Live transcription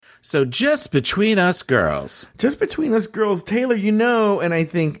So just between us girls. Just between us girls, Taylor, and I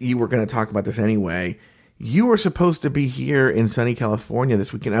think you were going to talk about this anyway. You were supposed to be here in sunny California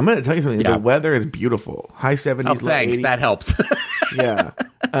this weekend. I'm going to tell you something. Yeah. The weather is beautiful. High 70s, oh, thanks. 80s. That helps. Yeah.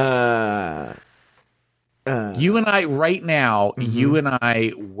 You and I, right now, you and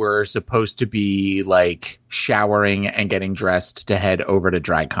I were supposed to be like showering and getting dressed to head over to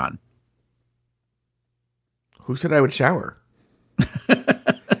DragCon. Who said I would shower?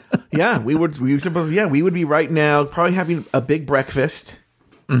 Yeah, we would be right now probably having a big breakfast.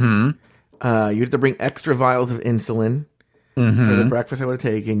 Mm-hmm. You have to bring extra vials of insulin for the breakfast I would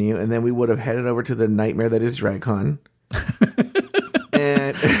have taken you, and then we would have headed over to the nightmare that is DragCon.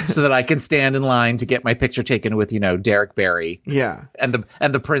 And so that I can stand in line to get my picture taken with, Derek Barry. Yeah. And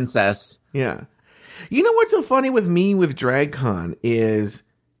the princess. Yeah. You know what's so funny with me with DragCon is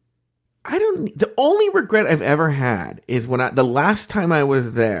the only regret I've ever had is when the last time I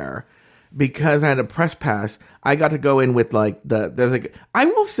was there, because I had a press pass, I got to go in with I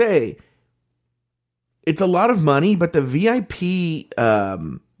will say it's a lot of money, but the VIP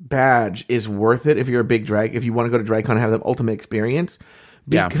badge is worth it if you're a big drag. If you want to go to DragCon and have the ultimate experience,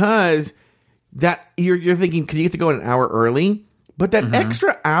 because that you're thinking, because you get to go an hour early, but that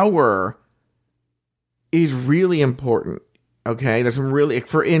extra hour is really important. Okay, there's some really,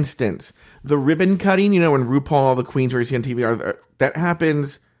 for instance, the ribbon cutting. When RuPaul, all the queens where you see on TV that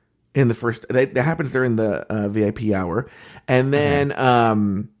happens in the first. That happens during the VIP hour, and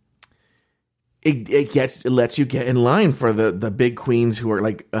then it lets you get in line for the big queens who are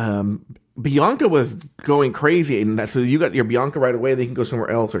like Bianca was going crazy, and so you got your Bianca right away. They can go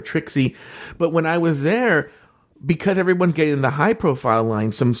somewhere else, or Trixie. But when I was there, because everyone's getting in the high profile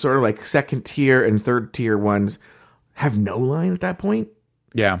line, some sort of like second tier and third tier ones have no line at that point.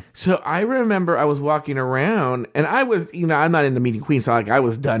 Yeah. So I remember I was walking around, and I was, I'm not into meeting queens, so I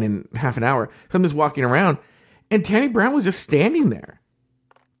was done in half an hour. So I'm just walking around, and Tammy Brown was just standing there.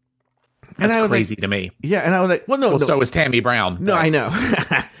 That's crazy to me. Yeah, and I was like, no. So was Tammy Brown. No, I know.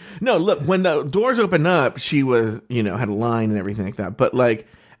 No, look, when the doors opened up, she was, had a line and everything like that. But like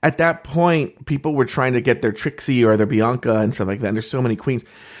at that point, people were trying to get their Trixie or their Bianca and stuff like that. And there's so many queens.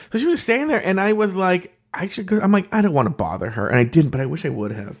 So she was standing there, and I was like, I'm like, I don't want to bother her. And I didn't, but I wish I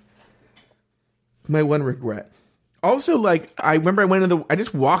would have. My one regret. Also, like, I remember I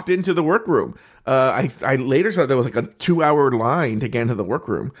just walked into the workroom. I later saw there was like a 2-hour line to get into the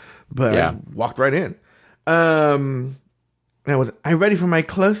workroom, but I just walked right in. And I'm ready for my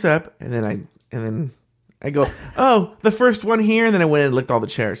close up, and then I go, oh, the first one here, and then I went and licked all the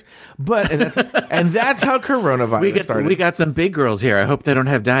chairs. And that's how coronavirus started. We got some big girls here. I hope they don't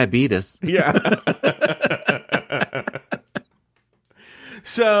have diabetes. Yeah.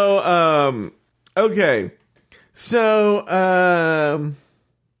 So, okay. So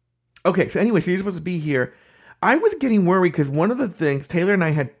anyway, so you're supposed to be here. I was getting worried because one of the things, Taylor and I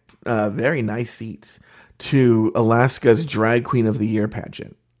had very nice seats to Alaska's Drag Queen of the Year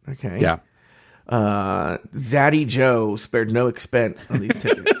pageant. Okay. Yeah. Zaddy Joe spared no expense on these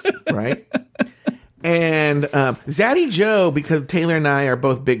tickets, right? And Zaddy Joe, because Taylor and I are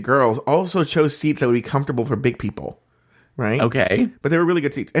both big girls, also chose seats that would be comfortable for big people, right? Okay. But they were really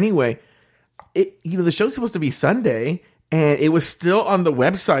good seats. Anyway, the show's supposed to be Sunday, and it was still on the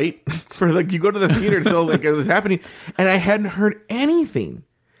website for you go to the theater, so like it was happening, and I hadn't heard anything,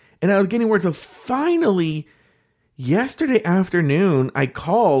 and I was getting word. So finally, yesterday afternoon, I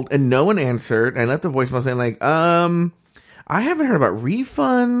called and no one answered. I left the voicemail saying like, I haven't heard about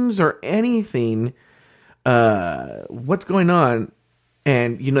refunds or anything. What's going on?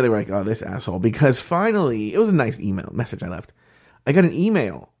 And they were like, oh, this asshole, because finally, it was a nice email message I left. I got an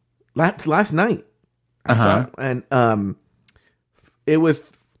email last night. I saw it, and it was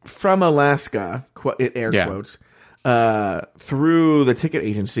from Alaska, air quotes, through the ticket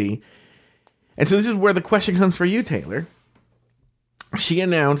agency. And so this is where the question comes for you, Taylor. She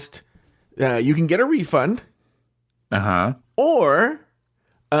announced you can get a refund, or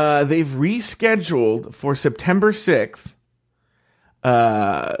they've rescheduled for September 6th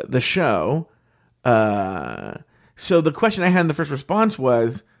the show. So the question I had in the first response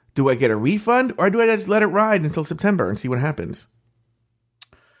was, do I get a refund, or do I just let it ride until September and see what happens?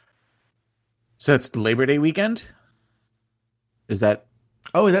 So it's Labor Day weekend? Is that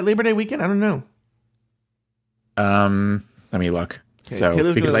Labor Day weekend? I don't know. Let me look. Okay,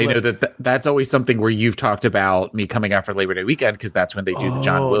 so, because I know that's always something where you've talked about me coming after Labor Day weekend, because that's when they do the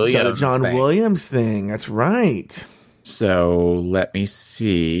John Williams thing. That's right. So let me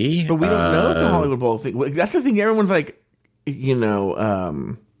see. But we don't know the Hollywood Bowl thing. That's the thing. Everyone's like, is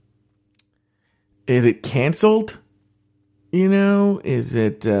it canceled? Is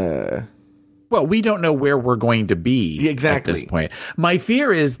it... Well, we don't know where we're going to be exactly at this point. My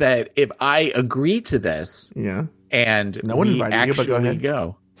fear is that if I agree to this, and no one invited you, but go ahead.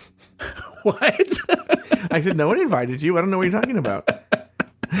 Go. What? I said no one invited you. I don't know what you're talking about.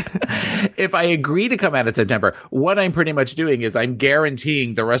 If I agree to come out in September, what I'm pretty much doing is I'm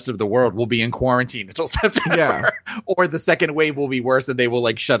guaranteeing the rest of the world will be in quarantine until September, or the second wave will be worse and they will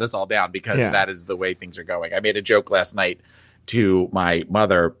like shut us all down because that is the way things are going. I made a joke last night to my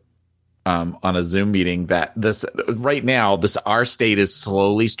mother on a Zoom meeting that right now our state is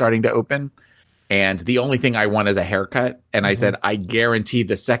slowly starting to open, and the only thing I want is a haircut. And I said, I guarantee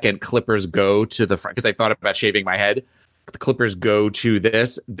the second clippers go to the front, because I thought about shaving my head. The clippers go to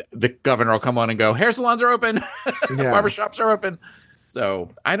this, the governor will come on and go, hair salons are open, barbershops are open. So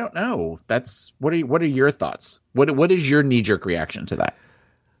I don't know. What are your thoughts? What is your knee-jerk reaction to that?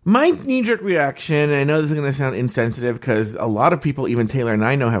 My knee-jerk reaction, I know this is going to sound insensitive because a lot of people, even Taylor and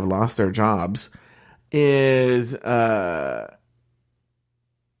I know, have lost their jobs, is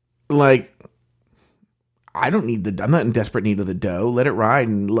like, I'm not in desperate need of the dough. Let it ride.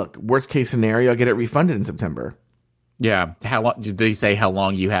 And look, worst case scenario, I'll get it refunded in September. Yeah. How long did they say how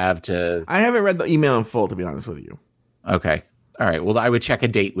long you have to? I haven't read the email in full, to be honest with you. Okay. All right. Well, I would check a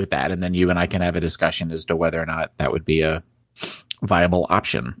date with that, and then you and I can have a discussion as to whether or not that would be a viable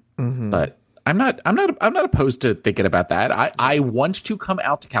option. But I'm not opposed to thinking about that. I want to come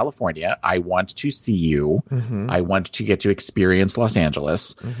out to California. I want to see you. I want to get to experience Los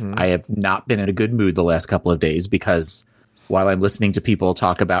Angeles. I have not been in a good mood the last couple of days because while I'm listening to people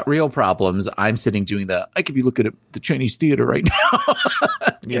talk about real problems, I'm sitting doing I could be looking at the Chinese theater right now.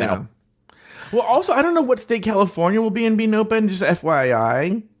 you know. Well, also, I don't know what state California will be in being open, just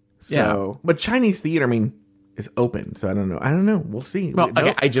FYI. So, but Chinese theater, is open, so I don't know. We'll see. Well,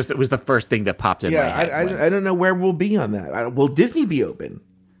 it was the first thing that popped in my head. I don't know where we'll be on that. Will Disney be open?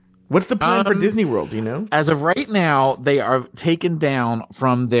 What's the plan for Disney World? Do you know? As of right now, they are taken down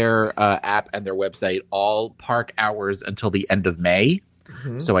from their app and their website all park hours until the end of May.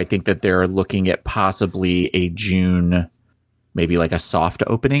 So I think that they're looking at possibly a June, maybe like a soft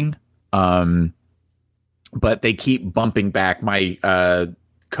opening. But they keep bumping back. My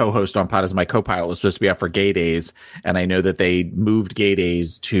co-host on Pod is my co-pilot was supposed to be out for Gay Days, and I know that they moved Gay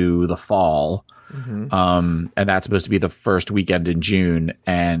Days to the fall. And that's supposed to be the first weekend in June,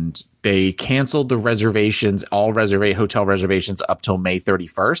 and they canceled the reservations, all hotel reservations up till May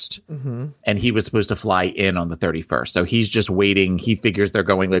 31st. And he was supposed to fly in on the 31st. So he's just waiting. He figures they're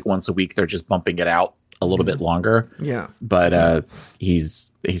going like once a week. They're just bumping it out a little bit longer. Yeah. But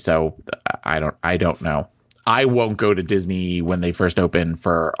so I don't know. I won't go to Disney when they first open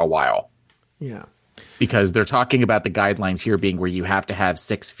for a while. Yeah. Because they're talking about the guidelines here being where you have to have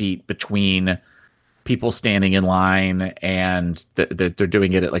 6 feet between people standing in line, and they're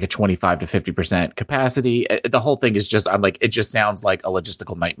doing it at like a 25 to 50% capacity. The whole thing is just, it just sounds like a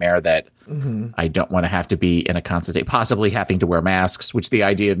logistical nightmare that I don't want to have to be in a constant state, possibly having to wear masks, which the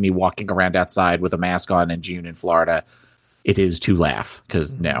idea of me walking around outside with a mask on in June in Florida, it is to laugh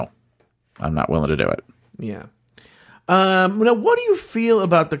because no, I'm not willing to do it. Yeah. Now, what do you feel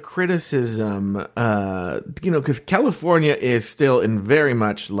about the criticism? Because California is still in very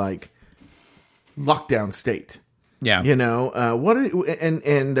much like lockdown state. Yeah. In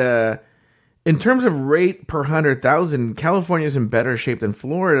terms of rate per 100,000, California is in better shape than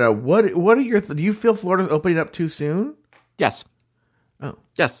Florida. What are your? Do you feel Florida's opening up too soon? Yes. Oh.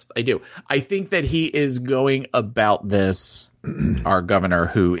 Yes, I do. I think that he is going about this. Our governor,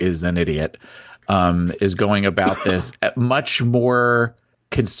 who is an idiot, is going about this much more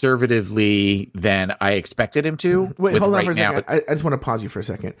conservatively than I expected him to. Wait, hold on for a second. I just want to pause you for a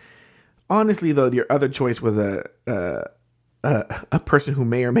second. Honestly, though, your other choice was a person who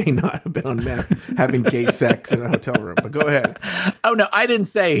may or may not have been on meth having gay sex in a hotel room. But go ahead. Oh no, I didn't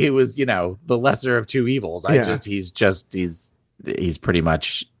say he was, the lesser of two evils. He's pretty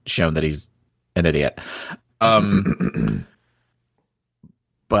much shown that he's an idiot.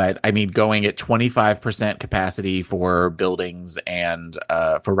 But going at 25% capacity for buildings and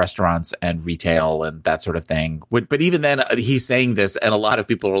for restaurants and retail and that sort of thing. But even then, he's saying this, and a lot of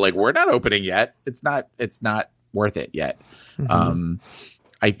people are like, "We're not opening yet. It's not worth it yet."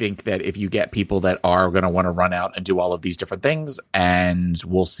 I think that if you get people that are going to want to run out and do all of these different things, and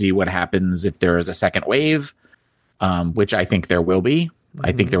we'll see what happens if there is a second wave, which I think there will be.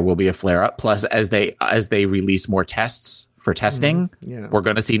 I think there will be a flare up. Plus, as they release more tests for testing, we're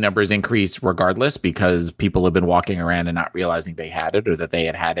going to see numbers increase regardless, because people have been walking around and not realizing they had it, or that they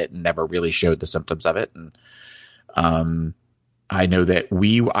had it and never really showed the symptoms of it. And I know that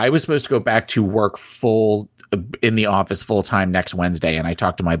I was supposed to go back to work full in the office full time next Wednesday. And I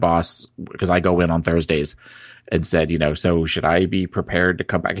talked to my boss because I go in on Thursdays and said, so should I be prepared to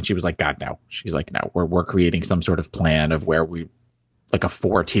come back? And she was like, God, no. She's like, no, we're creating some sort of plan of where like a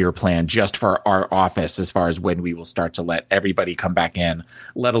 4-tier plan just for our office as far as when we will start to let everybody come back in,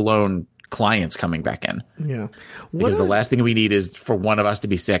 let alone clients coming back in. Yeah. Because the last thing we need is for one of us to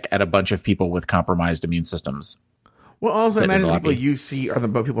be sick and a bunch of people with compromised immune systems. Well, also I imagine the people you see are the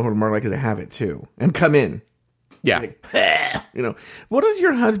people who are more likely to have it too and come in. Yeah. Like, what does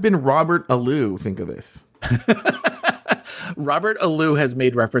your husband, Robert Alou, think of this? Robert Alou has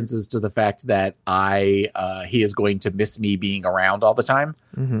made references to the fact that he is going to miss me being around all the time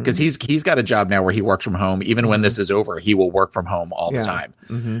because he's got a job now where he works from home. Even when this is over, he will work from home all the time.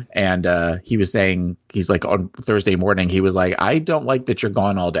 And he was saying, he's like on Thursday morning, he was like, I don't like that you're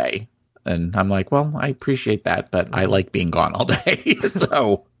gone all day. And I'm like, well, I appreciate that, but I like being gone all day.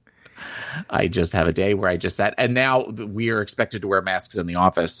 So I just have a day where I just sat. And now we are expected to wear masks in the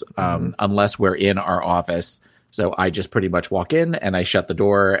office unless we're in our office. So I just pretty much walk in and I shut the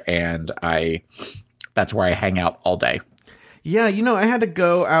door and that's where I hang out all day. Yeah, I had to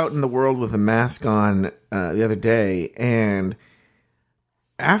go out in the world with a mask on the other day. And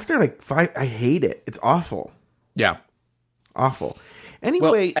after like 5, I hate it. It's awful. Yeah. Awful.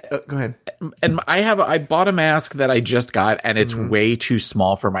 Anyway, go ahead. And I bought a mask that I just got, and it's way too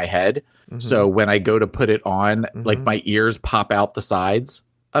small for my head. So when I go to put it on, like my ears pop out the sides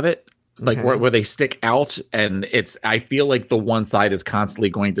of it, like where they stick out, and I feel like the one side is constantly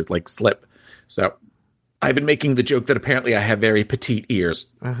going to like slip. So I've been making the joke that apparently I have very petite ears.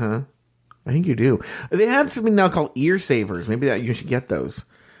 I think you do. They have something now called ear savers. Maybe that you should get those.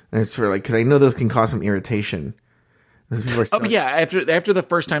 And it's for like, because I know those can cause some irritation. Oh yeah, after the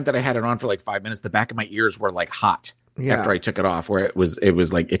first time that I had it on for like 5 minutes, the back of my ears were like hot after I took it off, where it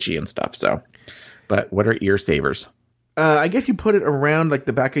was like itchy and stuff. So, but what are ear savers? I guess you put it around like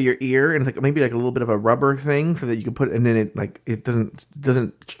the back of your ear, and it's like maybe like a little bit of a rubber thing, so that you can put it, and then it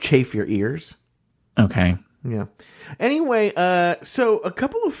doesn't chafe your ears. Okay. Yeah. Anyway, so a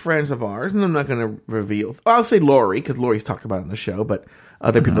couple of friends of ours, and I'm not going to reveal. I'll say Lori, because Lori's talked about it on the show, but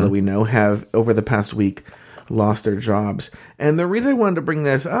other people that we know have over the past week lost their jobs. And the reason I wanted to bring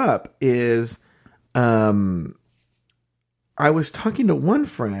this up is I was talking to one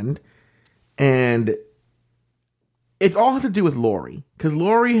friend, and it's all has to do with Lori, because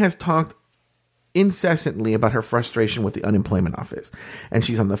Lori has talked incessantly about her frustration with the unemployment office, and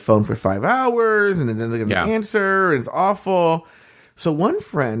she's on the phone for 5 hours and then they're going to answer, and it's awful. So one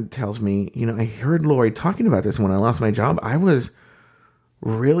friend tells me, I heard Lori talking about this when I lost my job. I was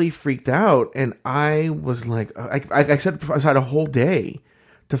really freaked out, and I was like, I set aside a whole day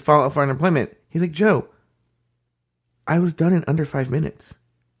to file for unemployment. He's like, Joe, I was done in under 5 minutes.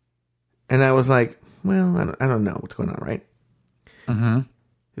 And I was like, well, I don't know what's going on, right?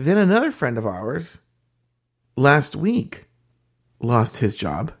 Then another friend of ours last week lost his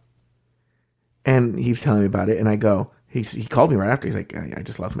job, and he's telling me about it. And I go, he called me right after. He's like, I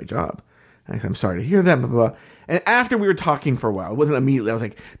just lost my job. I'm sorry to hear that, blah, blah, blah. And after we were talking for a while, it wasn't immediately. I was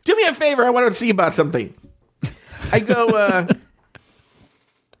like, do me a favor. I want to see about something. I go,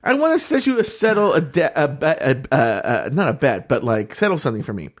 I want to set you to settle a bet, not a bet, but like settle something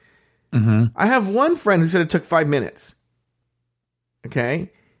for me. I have one friend who said it took 5 minutes.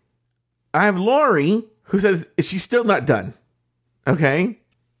 Okay. I have Lori who says she's still not done. Okay.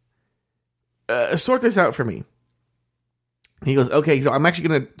 Sort this out for me. He goes, okay, so I'm actually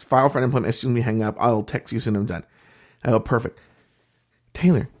going to file for unemployment as soon as we hang up. I'll text you as soon as I'm done. I go, perfect.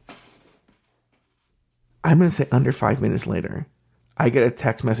 Taylor, I'm going to say under 5 minutes later, I get a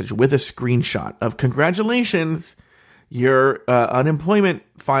text message with a screenshot of congratulations, your unemployment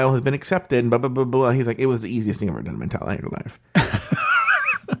file has been accepted, blah, blah, blah, blah. He's like, it was the easiest thing I've ever done in my entire life.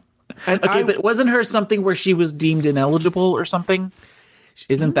 But wasn't her something where she was deemed ineligible or something?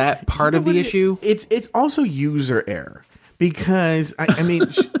 Isn't that part of the issue? It's also user error. Because, I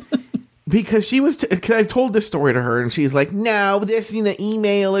mean, because she was, because I told this story to her, and she's like, no, this is the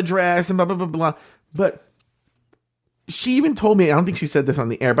email address, and blah, blah, blah, blah. But she even told me, I don't think she said this on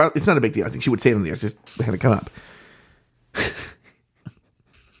the air, but it's not a big deal. I think she would say it on the air. It's just it had to come up.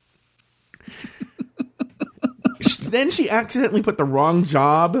 Then she accidentally put the wrong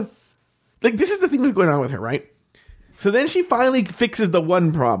job. Like, this is the thing that's going on with her, right? So then she finally fixes the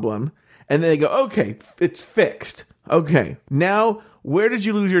one problem, and then they go, okay, it's fixed. Okay, now where did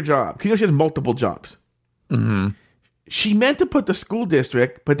you lose your job? Because she has multiple jobs. She meant to put the school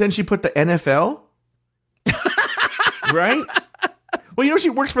district, but then she put the NFL. Right? Well,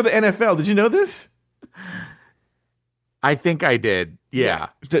 she works for the NFL. Did you know this? I think I did. Yeah.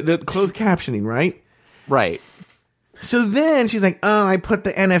 The closed captioning, right? Right. So then she's like, "Oh, I put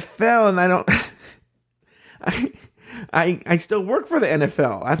the NFL, and I don't. I still work for the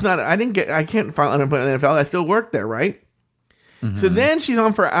NFL. That's not. I can't file unemployment in the NFL. I still work there, right? Mm-hmm. So then she's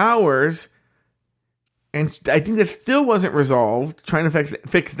on for hours, and I think that still wasn't resolved. Trying to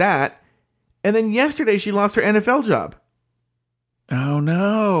fix that, and then yesterday she lost her NFL job. Oh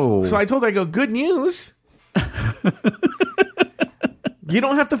no! So I told her, I go, good news. You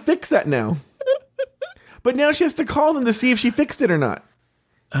don't have to fix that now. But now she has to call them to see if she fixed it or not.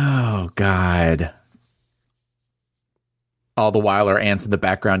 Oh, God. All the while her aunt's in the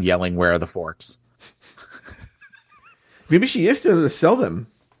background yelling, where are the forks? Maybe she is still to sell them.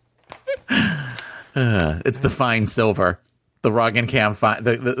 It's the fine silver. The Roggenkamp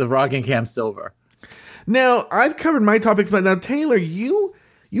the Roggenkamp silver. Now, I've covered my topics, but now, Taylor, you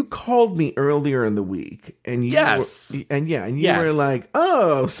called me earlier in the week, and you were like,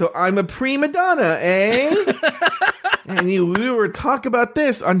 "Oh, so I'm a prima donna, eh?" And we were talking about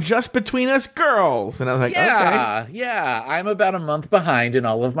this on Just Between Us Girls, and I was like, "Okay, yeah, I'm about a month behind in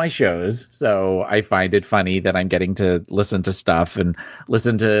all of my shows, so I find it funny that I'm getting to listen to stuff and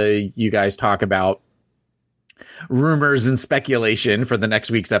listen to you guys talk about rumors and speculation for the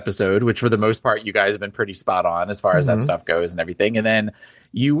next week's episode, which for the most part you guys have been pretty spot on as far as that stuff goes and everything. And then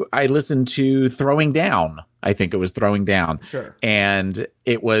I listened to Throwing Down. I think it was Throwing Down. Sure. And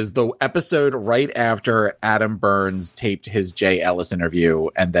it was the episode right after Adam Burns taped his Jay Ellis interview,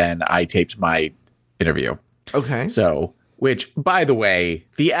 and then I taped my interview. Okay. So, which, by the way,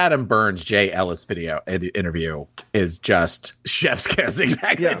 the Adam Burns Jay Ellis interview is just chef's kiss.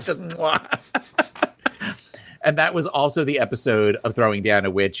 Exactly. Yeah. It's just mwah. And that was also the episode of Throwing Down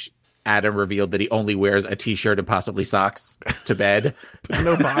in which Adam revealed that he only wears a t-shirt and possibly socks to bed.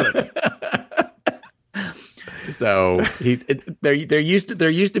 No bottoms. So there used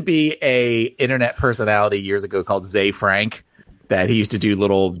to be a internet personality years ago called Zay Frank that he used to do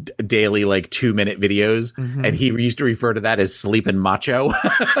little daily 2-minute videos, and he used to refer to that as sleeping macho.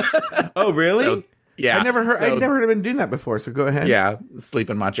 Oh, really? So, yeah, I'd never heard him doing that before. So go ahead. Yeah,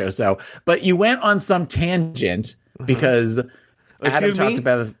 sleeping macho. So, but you went on some tangent because Adam talked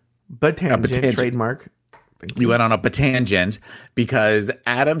about tangent trademark. You went on a tangent because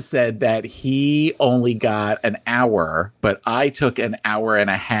Adam said that he only got an hour, but I took an hour and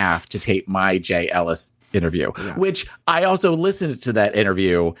a half to tape my Jay Ellis interview, which I also listened to that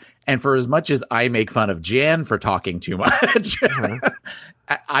interview. And for as much as I make fun of Jan for talking too much,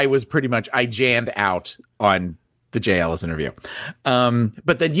 I janned out on the Jay Ellis interview.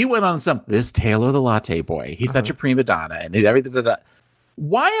 But then you went on this Taylor the Latte Boy. He's such a prima donna and everything.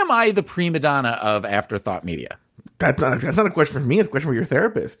 Why am I the prima donna of Afterthought Media? That's not a question for me. It's a question for your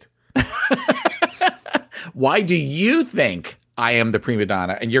therapist. Why do you think I am the prima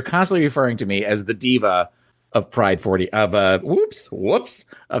donna? And you're constantly referring to me as the diva of Pride 40 of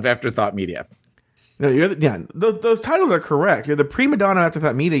of Afterthought Media. No, those titles are correct. You're the prima donna of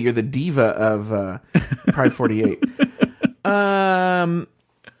Afterthought Media. You're the diva of Pride 48.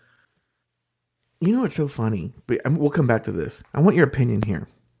 You know what's so funny? But we'll come back to this. I want your opinion here.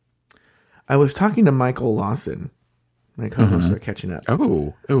 I was talking to Michael Lawson, my co-host at Catching Up.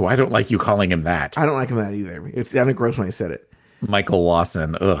 Oh, I don't like you calling him that. I don't like him that either. It sounded gross when I said it. Michael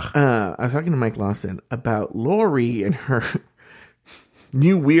Lawson. Ugh. I was talking to Mike Lawson about Lori and her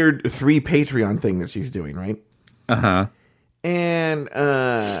new weird 3 Patreon thing that she's doing, right? Uh-huh. And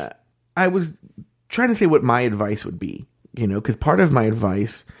I was trying to say what my advice would be, because part of my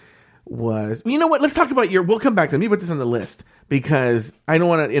advice was, you know what, let's talk about we'll come back to, let me put this on the list, because I don't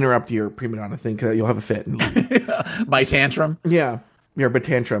want to interrupt your prima donna thing, because you'll have a fit. My tantrum? Yeah. Your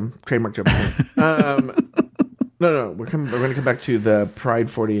tantrum. Trademark joke. No, we're going to come back to the Pride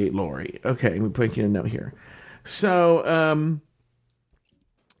 48 Lori. Okay, we're putting a note here. So,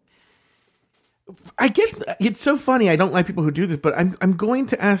 I guess it's so funny. I don't like people who do this, but I'm going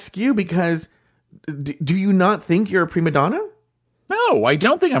to ask you, because do you not think you're a prima donna? No, I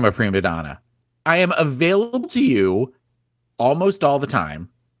don't think I'm a prima donna. I am available to you almost all the time.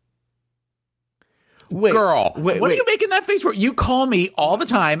 Girl, what are you making that face for? You call me all the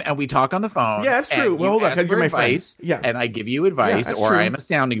time and we talk on the phone. Yeah, that's true. Well, hold on, because you're my advice, friend. Yeah. And I give you advice, or true. I am a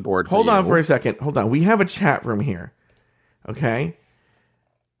sounding board for Hold you. on for a second. Hold on. We have a chat room here. Okay?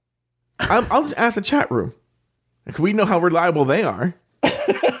 I'll just ask the chat room. We know how reliable they are.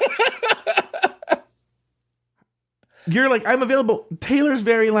 You're like, I'm available. Taylor's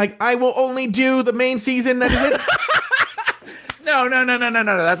very like, I will only do the main season that hits. No.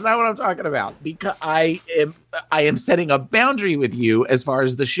 That's not what I'm talking about. Because I am setting a boundary with you as far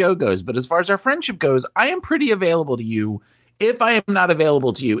as the show goes. But as far as our friendship goes, I am pretty available to you. If I am not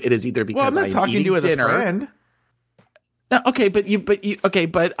available to you, it is either because I'm not talking to you as dinner. a friend. No, okay,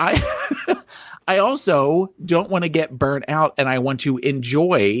 but I I also don't want to get burnt out, and I want to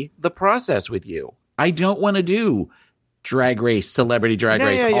enjoy the process with you. I don't want to do Drag Race, Celebrity Drag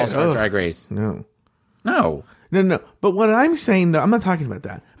Race, All-Star Drag Race. No. But what I'm saying, though, I'm not talking about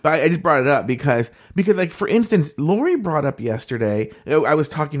that. But I just brought it up because, like, for instance, Lori brought up yesterday. I was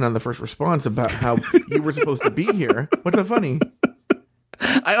talking on the first response about how you were supposed to be here. What's so funny?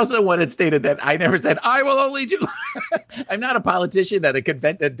 I also wanted stated that I never said I will only do. I'm not a politician at a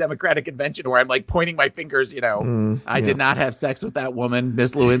Democratic convention where I'm like pointing my fingers. I did not have sex with that woman,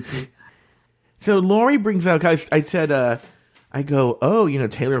 Miss Lewinsky. So Lori brings out. I said, I go, oh,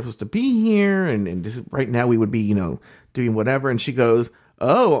 Taylor was supposed to be here, and this, right now we would be, doing whatever. And she goes,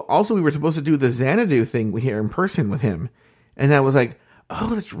 oh, also we were supposed to do the Xanadu thing here in person with him. And I was like,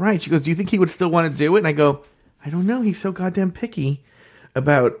 oh, that's right. She goes, do you think he would still want to do it? And I go, I don't know. He's so goddamn picky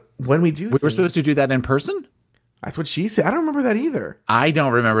about when we do. We were supposed to do that in person? That's what she said. I don't remember that either. I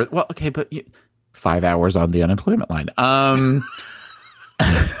don't remember. Well, okay, but 5 hours on the unemployment line.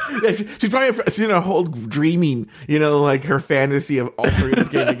 Yeah, she's probably seen a whole dreaming, like her fantasy of all three of us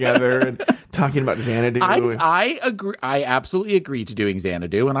getting together and talking about Xanadu. I agree. I absolutely agree to doing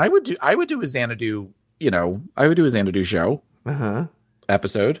Xanadu, and I would do a Xanadu. I would do a Xanadu show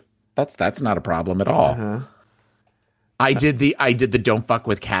episode. That's not a problem at all. I did the don't fuck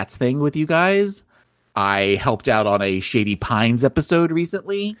with cats thing with you guys. I helped out on a Shady Pines episode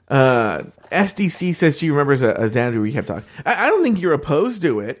recently. SDC says she remembers a Xanadu recap talk. I don't think you're opposed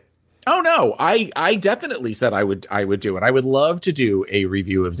to it. Oh no, I definitely said I would do it. I would love to do a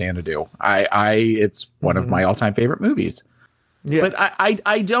review of Xanadu. It's one of my all-time favorite movies. Yeah. But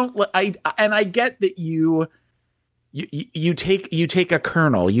I don't and I get that you take a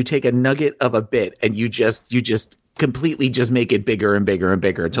kernel, you take a nugget of a bit, and you just completely just make it bigger and bigger and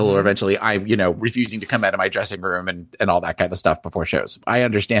bigger until eventually I'm, refusing to come out of my dressing room and all that kind of stuff before shows. I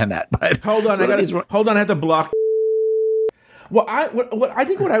understand that, but hold on, I have to block. Well, I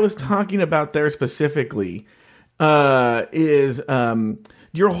think what I was talking about there specifically is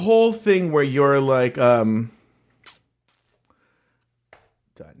your whole thing where you're like done.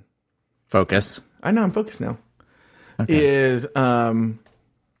 Focus. I know I'm focused now. Okay. Is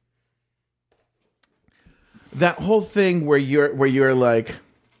that whole thing where you're like,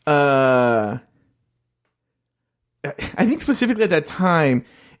 I think specifically at that time,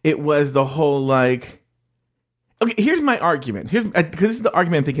 it was the whole like, okay, here's my argument. Because this is the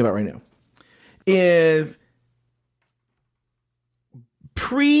argument I'm thinking about right now. Is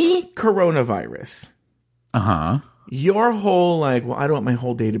pre-coronavirus. Your whole like, well, I don't want my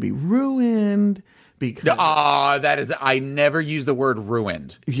whole day to be ruined. Because I never use the word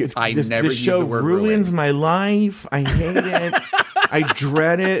ruined. This show ruins my life. I hate it. I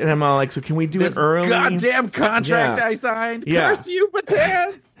dread it, and I'm all like, so can we do it early? Goddamn contract I signed. Curse you,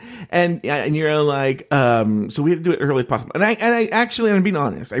 Patans. and you're like, so we have to do it early as possible. And I actually, I'm being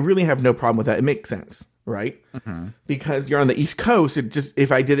honest, I really have no problem with that. It makes sense, right? Because you're on the East Coast. It just,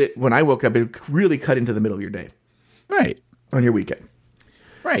 if I did it when I woke up, it would really cut into the middle of your day, right, on your weekend.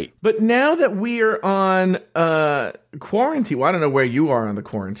 Right. But now that we're on quarantine, well, I don't know where you are on the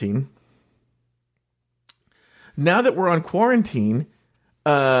quarantine. Now that we're on quarantine,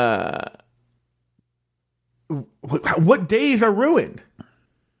 what days are ruined?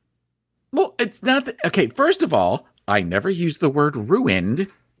 Well, it's not that. Okay, first of all, I never use the word ruined.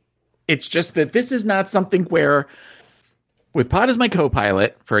 It's just that this is not something where, with Pod as my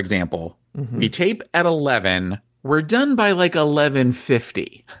co-pilot, for example, we tape at 11. We're done by like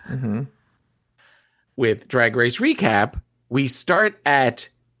 11:50. With Drag Race Recap, we start at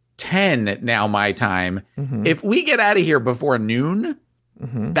 10 now my time. If we get out of here before noon,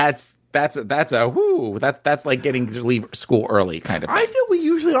 that's like getting to leave school early kind of thing. I feel we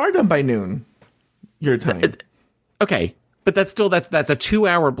usually are done by noon. Your time. Okay. But that's still that's a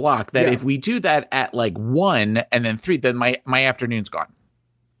 2-hour block that if we do that at like 1 and then 3, then my afternoon's gone.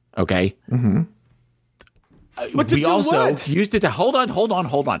 Okay. We also used it to hold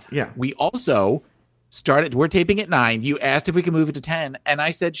on. Yeah. We also started, we're taping at 9. You asked if we can move it to 10, and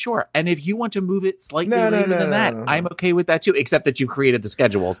I said sure. And if you want to move it slightly later than that, I'm okay with that too, except that you created the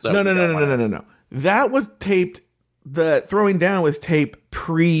schedule. So No. That was taped, the throwing down was taped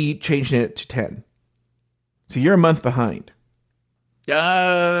pre-changing it to 10. So you're a month behind.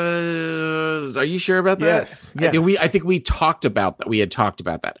 Are you sure about that? Yes. I think we talked about that. We had talked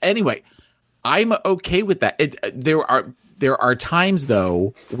about that. Anyway, I'm okay with that. There are times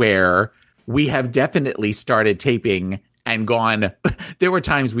though where we have definitely started taping and gone. There were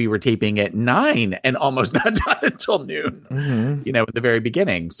times we were taping at 9 and almost not done until noon. In the very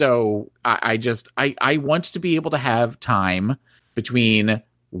beginning. So I want to be able to have time between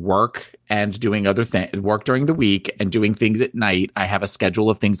work and doing other things, work during the week and doing things at night. I have a schedule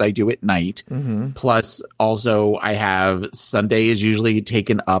of things I do at night. Plus, also, I have Sunday is usually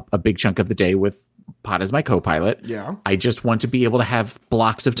taken up a big chunk of the day with Pod as my co-pilot. Yeah. I just want to be able to have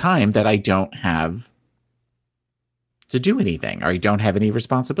blocks of time that I don't have to do anything or I don't have any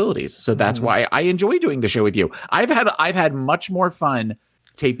responsibilities. So that's why I enjoy doing the show with you. I've had much more fun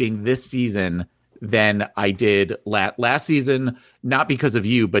taping this season than I did last season, not because of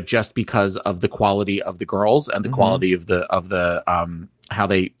you, but just because of the quality of the girls and the quality of the how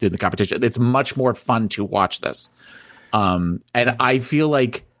they did the competition. It's much more fun to watch this. And I feel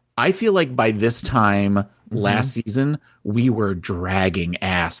like by this time last season, we were dragging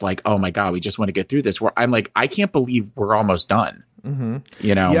ass. Like, oh my God, we just want to get through this. Where I'm like, I can't believe we're almost done.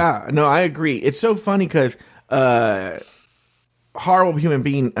 Yeah, no, I agree. It's so funny because horrible human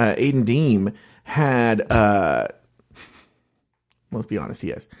being Aiden Deem had let's be honest, he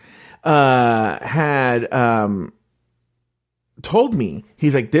is had told me,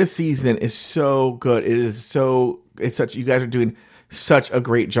 he's like, this season is so good. It's such, you guys are doing such a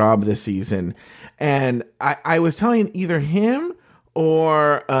great job this season. And I was telling either him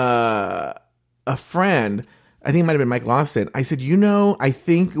or a friend, I think it might have been Mike Lawson. I said, I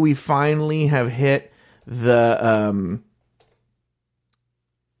think we finally have hit the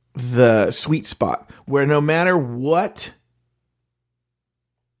sweet spot where no matter what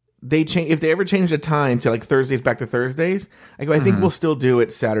they change, if they ever change the time to like Thursdays back to Thursdays, I think we'll still do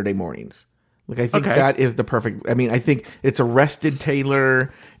it Saturday mornings. Like, I think that is the perfect, I mean, I think it's Arrested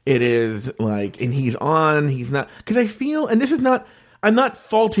Taylor. It is like, and he's not, because I feel, and this is not, I'm not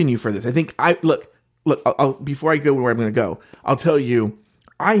faulting you for this. I think look, I'll before I go where I'm going to go, I'll tell you,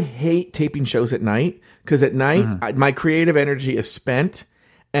 I hate taping shows at night because at night, my creative energy is spent.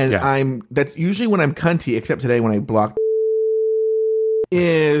 And that's usually when I'm cunty, except today when I blocked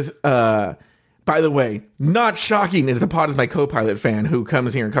is, by the way, not shocking that the Pod is my co-pilot fan who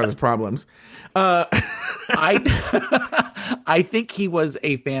comes here and causes problems. I think he was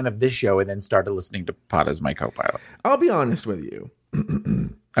a fan of this show and then started listening to Pod as my co-pilot. I'll be honest with you.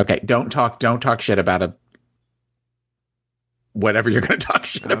 Okay. Don't talk shit about a whatever you're going to talk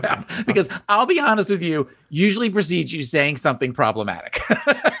shit about, because I'll be honest with you, usually precedes you saying something problematic.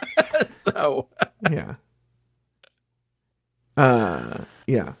 So yeah. But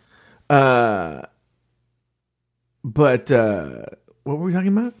what were we talking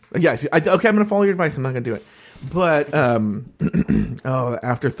about? Yeah. Okay, I'm going to follow your advice. I'm not going to do it. But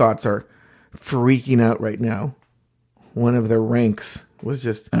afterthoughts are freaking out right now. One of their ranks was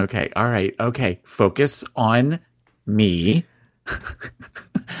just okay. All right. Okay. Focus on me.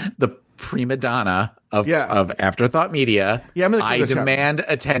 The prima donna of Afterthought Media. Yeah, I demand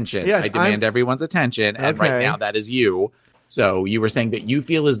attention. Yes, I demand everyone's attention, and right now that is you. So you were saying that you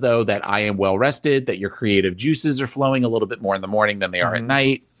feel as though that I am well rested, that your creative juices are flowing a little bit more in the morning than they are at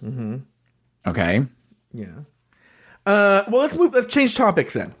night. Okay. Yeah. Well, let's change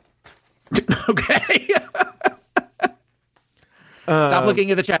topics then. Okay. Stop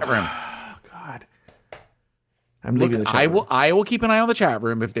looking at the chat room. I'm leaving the chat room. I will keep an eye on the chat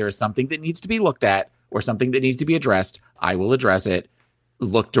room. If there is something that needs to be looked at or something that needs to be addressed, I will address it.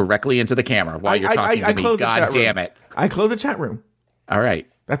 Look directly into the camera while you're talking to me. God damn it. I close the chat room. All right.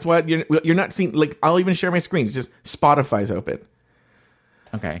 That's why you're not seeing, like, I'll even share my screen. It's just Spotify's open.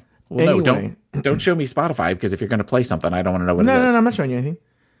 Okay. Well, anyway. No, don't show me Spotify, because if you're going to play something, I don't want to know what it is. No, I'm not showing you anything.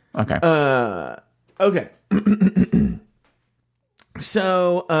 Okay. Okay.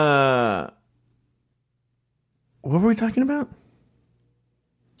 So, what were we talking about?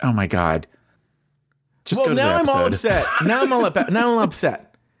 Oh my God! Just go to the now episode. I'm all upset. Now I'm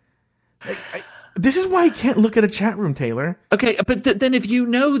upset. This is why I can't look at a chat room, Taylor. Okay, but then if you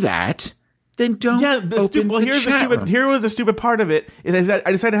know that, then don't. Yeah, here was the stupid part of it is that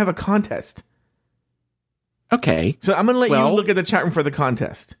I decided to have a contest. Okay, so I'm going to let you look at the chat room for the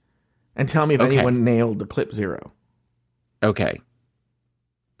contest and tell me if anyone nailed the clip 0. Okay.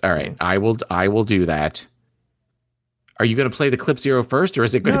 All right, I will do that. Are you going to play the clip 0 first, or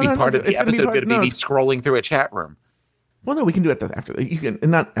is it going to be part of the episode? Going to be me scrolling through a chat room? Well, no, we can do it after. You can,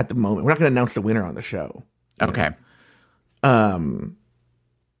 not at the moment. We're not going to announce the winner on the show. Okay. But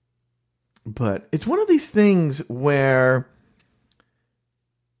it's one of these things where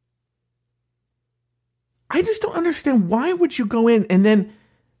I just don't understand, why would you go in and then,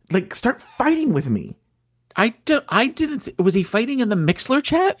 like start fighting with me. I didn't. Was he fighting in the Mixler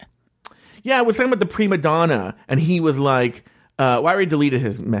chat? Yeah, I was talking about the prima donna, and he was like, well, I already deleted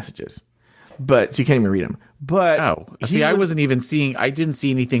his messages, but so you can't even read them. But I wasn't even seeing. I didn't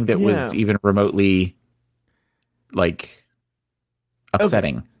see anything that was even remotely like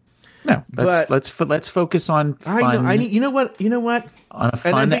upsetting. Okay. No, let's focus on fun. I need. You know what? On a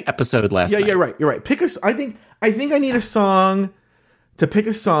fun episode last night. Yeah, you're right. Pick us. I think I need a song to pick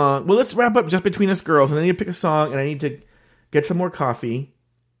a song. Well, let's wrap up just between us girls, and I need to pick a song, and I need to get some more coffee.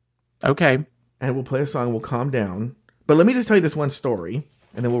 Okay. And we'll play a song. We'll calm down. But let me just tell you this one story,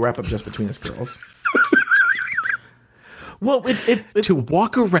 and then we'll wrap up just between us girls. Well, it's to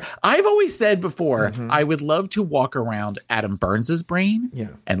walk around. I've always said before, I would love to walk around Adam Burns's brain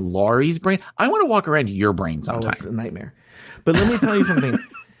and Laurie's brain. I want to walk around your brain sometime. Oh, it's a nightmare. But let me tell you something.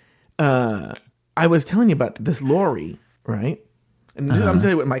 I was telling you about this Laurie, right? And I'm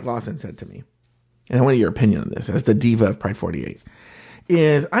telling you what Mike Lawson said to me. And I want your opinion on this as the diva of Pride 48.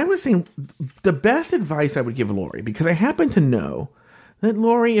 Is I was saying the best advice I would give Laurie, because I happen to know that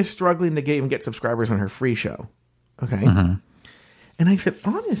Laurie is struggling to even get subscribers on her free show. Okay. And I said,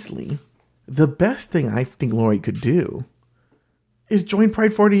 honestly, the best thing I think Laurie could do is join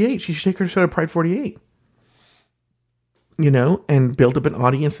Pride 48. She should take her show to Pride 48. And build up an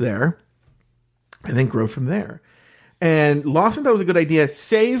audience there and then grow from there. And Lawson thought it was a good idea,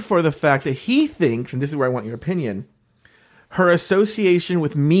 save for the fact that he thinks, and this is where I want your opinion, her association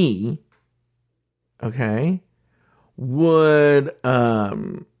with me, okay, would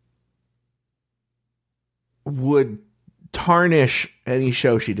tarnish any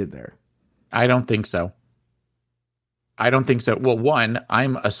show she did there. I don't think so. Well, one,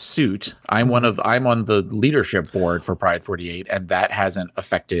 I'm a suit. I'm on the leadership board for Pride 48, and that hasn't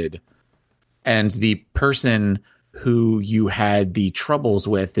affected. And the person who you had the troubles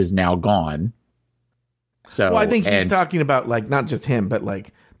with is now gone. So, well, I think he's talking about like not just him, but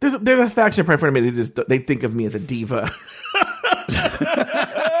like there's a faction of Pride 48. They think of me as a diva.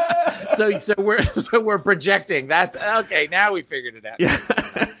 So we're projecting. That's okay. Now we figured it out. Yeah.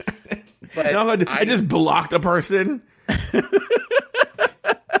 But no, I just blocked a person.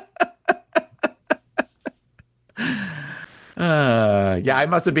 Yeah, I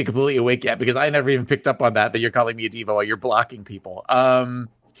mustn't be completely awake yet because I never even picked up on that you're calling me a diva while you're blocking people.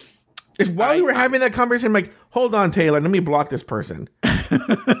 It's while we were having that conversation, I'm like, hold on, Taylor, let me block this person.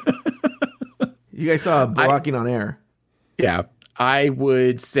 You guys saw blocking on air. Yeah. I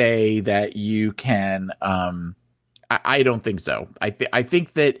would say that you can. I don't think so. I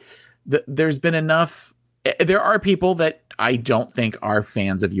think that there's been enough. There are people that I don't think are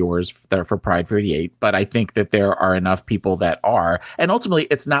fans of yours that are for Pride 48, but I think that there are enough people that are. And ultimately,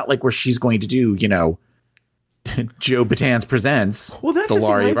 it's not like where she's going to do, Joe Batanz presents the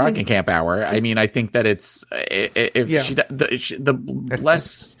Laurie Rockenkamp Hour. I mean, I think that it's the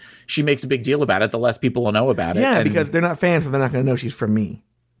less she makes a big deal about it, the less people will know about it. Yeah, because they're not fans, so they're not going to know she's from me.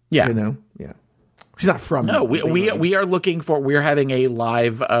 Yeah, yeah. She's not from me. No, we are looking for. We're having a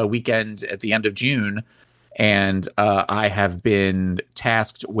live weekend at the end of June, and I have been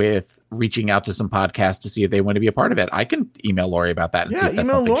tasked with reaching out to some podcasts to see if they want to be a part of it. I can email Laurie about that and see if that's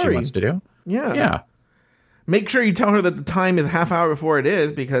something she wants to do. Yeah. Make sure you tell her that the time is a half hour before it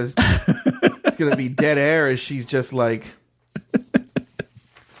is, because it's going to be dead air as she's just like,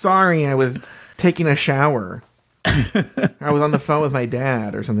 sorry, I was taking a shower. I was on the phone with my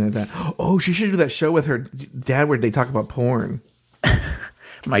dad or something like that. Oh, she should do that show with her dad where they talk about porn.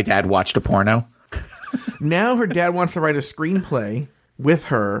 My dad watched a porno. Now her dad wants to write a screenplay with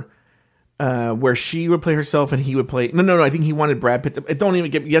her where she would play herself and he would play. No. I think he wanted Brad Pitt.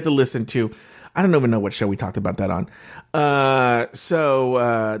 You have to listen to. I don't even know what show we talked about that on.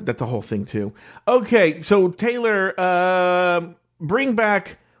 So that's the whole thing too. Okay, so Taylor, bring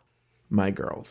back My Girls.